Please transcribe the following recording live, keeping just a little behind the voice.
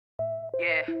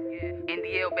Yeah,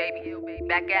 NDL baby,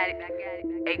 back at it.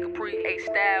 ACaprii,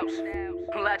 Astylez.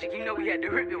 Logic, you know we had to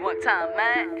rip it one time,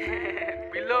 man.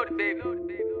 Reloaded, baby.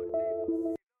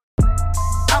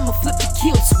 I'ma flip the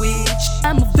kill switch.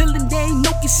 I'm a villain, there ain't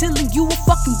no concealing. You a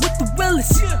fucking with the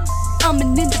realest. I'm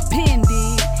an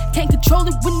independent, can't control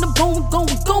it when I'm going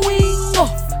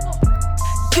off.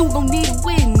 You gon' need a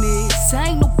witness. I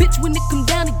ain't no bitch when it come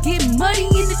down to getting muddy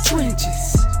in the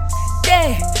trenches.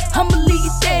 Yeah, I'ma leave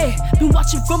you there. Been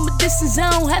watching from a distance,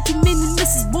 I don't have too many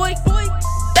misses, boy.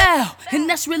 Bow, and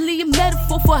that's really a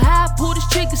metaphor for how I pull this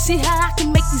trigger. See how I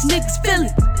can make these niggas feel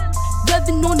it.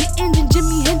 Revving on the engine,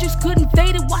 Jimi Hendrix couldn't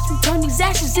fade it. Watch me turn these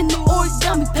ashes into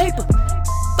origami paper.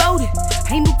 Folded,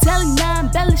 ain't no telling now I'm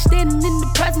belly standing in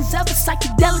the presence of a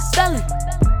psychedelic felon.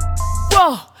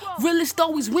 Bro, realist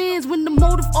always wins when the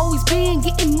motive always been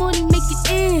getting money, making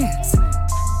ends.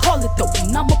 Call it though,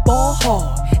 and I'm a ball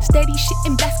hard. Steady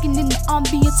shitting, basking in the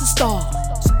ambience of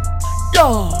stars.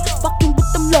 Lord, fucking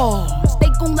with them laws. They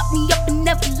gon' lock me up and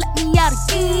never let me out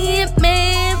again.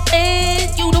 Man,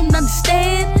 you don't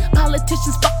understand.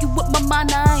 Politicians fucking with my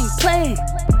mind, I ain't playing.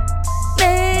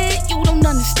 Man, you don't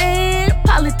understand.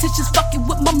 Politicians fucking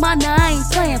with my mind, I ain't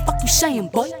playing. Fuck you saying,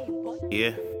 boy?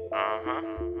 Yeah.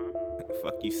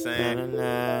 Fuck you saying?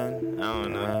 I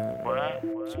don't know. What?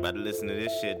 You about to listen to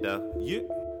this shit though. Yeah.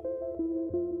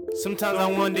 Sometimes I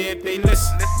wonder if they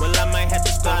listen. Well, I might have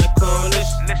to start a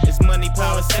coalition. It's money,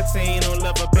 power, sex, ain't no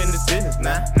love up in this business,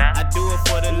 nah. I do it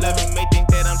for the love, you may think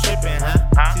that I'm tripping, huh?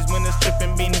 Since when it's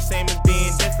tripping being the same as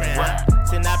being different, huh?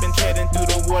 Since I've been treading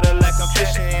through the water like I'm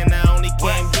fishing, and I only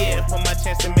came here for my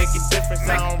chance to make a difference.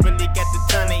 I don't really got the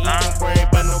time to even worry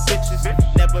about no bitches.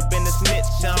 Never been a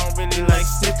snitch, I don't really like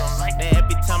snitches. Now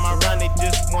every time I run, they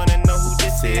just wanna know who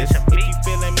this is. If you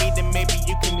feeling me, then maybe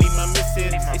you can be my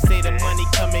missus. They say the money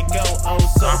come and go, oh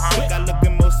so quick. I look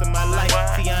at most of my life,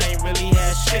 see I ain't really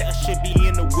had shit. I should be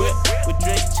in the whip with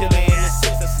Drake chillin' in the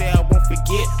six. I say I won't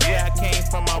forget where I came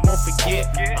from, I won't forget.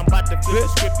 I'm about to flip the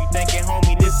script, you thinking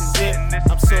homie this is it.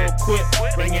 I'm so equipped,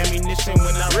 bring ammunition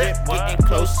when I rip. Getting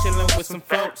close, chillin' with some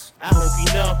folks, I hope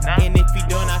you know. And if you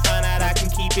don't, I find out I can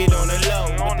keep it on the low.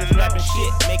 With this rapping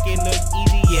shit, make it look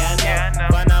easy, yeah I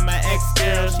know. Find out my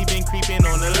ex-girl, she been creeping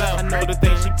on the low. I know the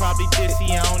things she probably did,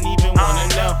 see I don't even wanna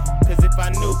know. Cause if I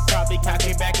knew, probably cock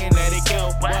it back and let it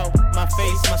go. Whoa, my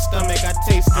face, my stomach, I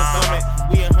taste the vomit.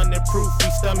 We 100 proof, we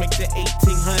stomach to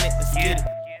 1800. Let's get it.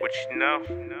 What you know?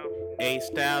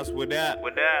 Astylez, what up?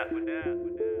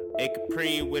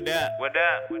 ACaprii, what up?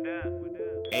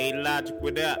 A-Logic,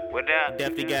 what up?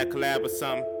 Definitely got a collab or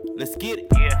something. Let's get it.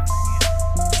 Yeah.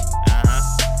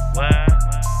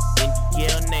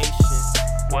 NDL Nation.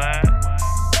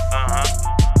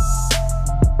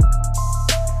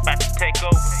 About to take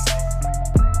over.